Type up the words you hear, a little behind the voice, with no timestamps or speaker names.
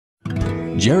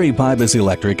Jerry Pybus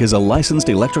Electric is a licensed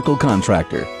electrical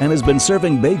contractor and has been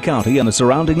serving Bay County and the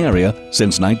surrounding area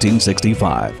since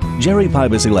 1965. Jerry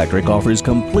Pybus Electric offers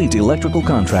complete electrical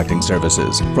contracting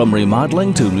services, from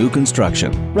remodeling to new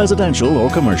construction, residential or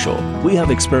commercial. We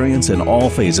have experience in all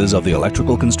phases of the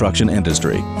electrical construction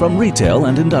industry, from retail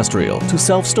and industrial to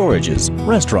self-storages,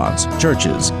 restaurants,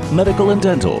 churches, medical and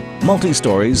dental,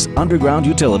 multi-stories, underground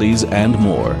utilities, and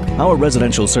more. Our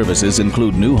residential services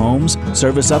include new homes,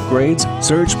 service upgrades,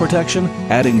 surge protection,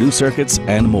 adding new circuits,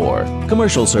 and more.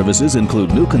 Commercial services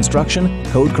include new construction,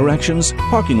 code corrections,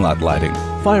 parking lot lighting,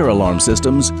 fire alarm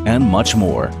systems, and much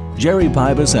more. Jerry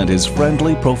Pybus and his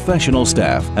friendly, professional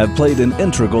staff have played an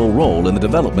integral role in the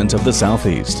development of the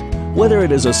Southeast. Whether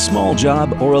it is a small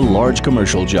job or a large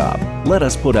commercial job, let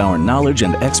us put our knowledge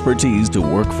and expertise to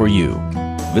work for you.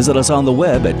 Visit us on the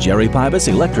web at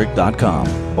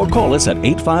jerrypybuselectric.com or call us at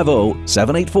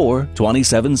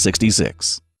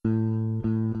 850-784-2766.